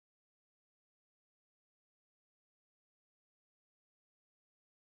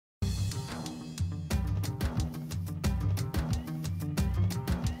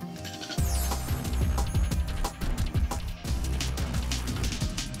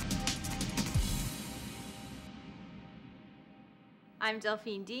I'm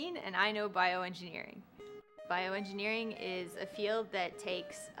Delphine Dean, and I know bioengineering. Bioengineering is a field that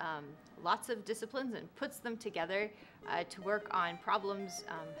takes lots of disciplines and puts them together to work on problems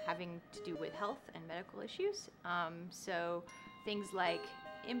having to do with health and medical issues. So things like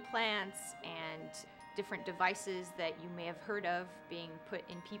implants and different devices that you may have heard of being put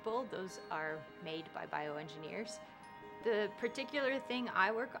in people, those are made by bioengineers. The particular thing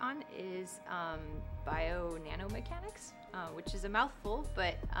I work on is bio-nanomechanics, which is a mouthful,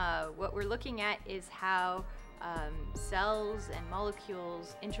 but what we're looking at is how cells and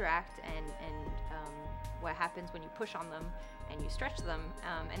molecules interact and what happens when you push on them and you stretch them.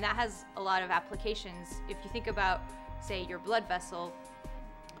 And that has a lot of applications. If you think about, say, your blood vessel,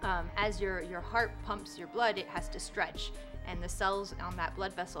 as your heart pumps your blood, it has to stretch, and the cells on that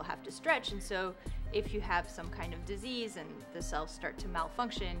blood vessel have to stretch. And so if you have some kind of disease and the cells start to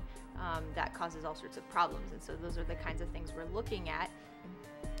malfunction, that causes all sorts of problems. And so those are the kinds of things we're looking at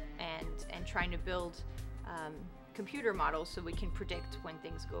and trying to build computer models so we can predict when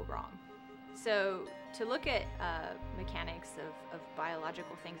things go wrong. So to look at mechanics of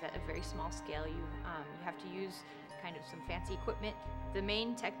biological things at a very small scale, you have to use kind of some fancy equipment. The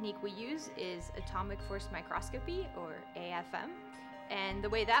main technique we use is atomic force microscopy, or AFM. And the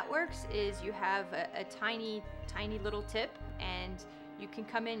way that works is you have a tiny little tip, and you can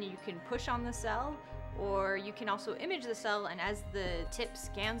come in and you can push on the cell, or you can also image the cell, and as the tip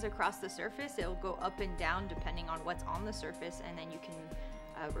scans across the surface, it will go up and down depending on what's on the surface, and then you can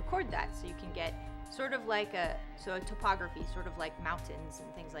record that. So you can get sort of like a topography, sort of like mountains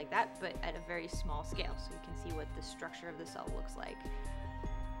and things like that, but at a very small scale, so you can see what the structure of the cell looks like.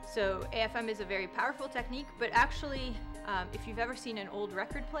 So AFM is a very powerful technique, but actually, if you've ever seen an old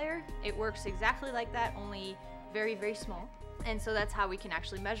record player, it works exactly like that, only very, very small. And so that's how we can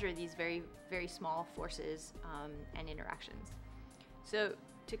actually measure these very, very small forces and interactions. So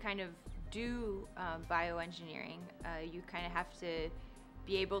to kind of do bioengineering, you kind of have to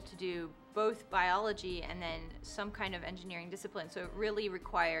be able to do both biology and then some kind of engineering discipline. So it really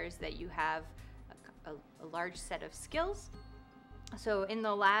requires that you have a large set of skills. So in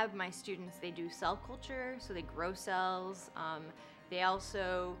the lab, my students, they do cell culture, so they grow cells. They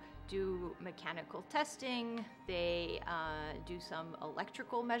also do mechanical testing. They do some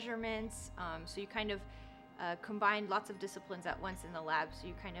electrical measurements. So you kind of combine lots of disciplines at once in the lab, so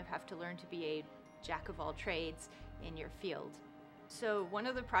you kind of have to learn to be a jack of all trades in your field. So one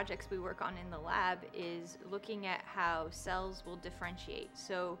of the projects we work on in the lab is looking at how cells will differentiate.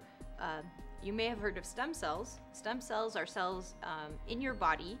 So you may have heard of stem cells. Stem cells are cells in your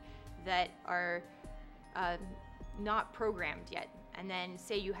body that are not programmed yet. And then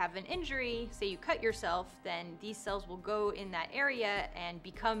say you have an injury, say you cut yourself, then these cells will go in that area and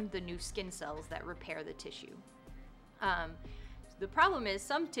become the new skin cells that repair the tissue. The problem is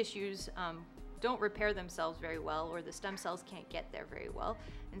some tissues don't repair themselves very well, or the stem cells can't get there very well.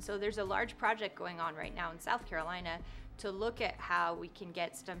 And so there's a large project going on right now in South Carolina to look at how we can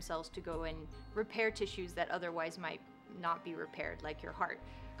get stem cells to go and repair tissues that otherwise might not be repaired, like your heart.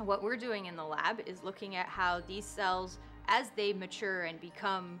 And what we're doing in the lab is looking at how these cells, as they mature and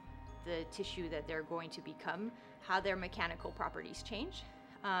become the tissue that they're going to become, how their mechanical properties change.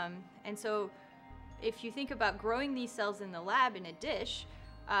 And so if you think about growing these cells in the lab in a dish,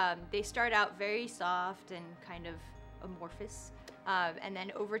 they start out very soft and kind of amorphous. And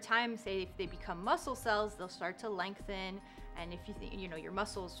then over time, say if they become muscle cells, they'll start to lengthen. And if you think, your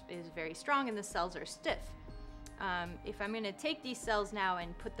muscles is very strong and the cells are stiff. If I'm going to take these cells now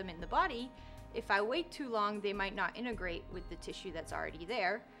and put them in the body, if I wait too long, they might not integrate with the tissue that's already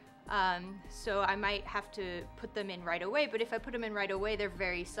there. So I might have to put them in right away, but if I put them in right away, they're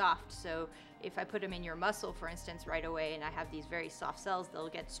very soft. So if I put them in your muscle, for instance, right away, and I have these very soft cells, they'll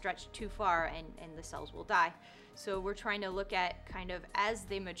get stretched too far and the cells will die. So we're trying to look at kind of as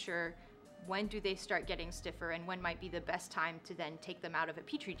they mature, when do they start getting stiffer, and when might be the best time to then take them out of a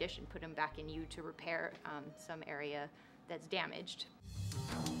petri dish and put them back in you to repair some area that's damaged.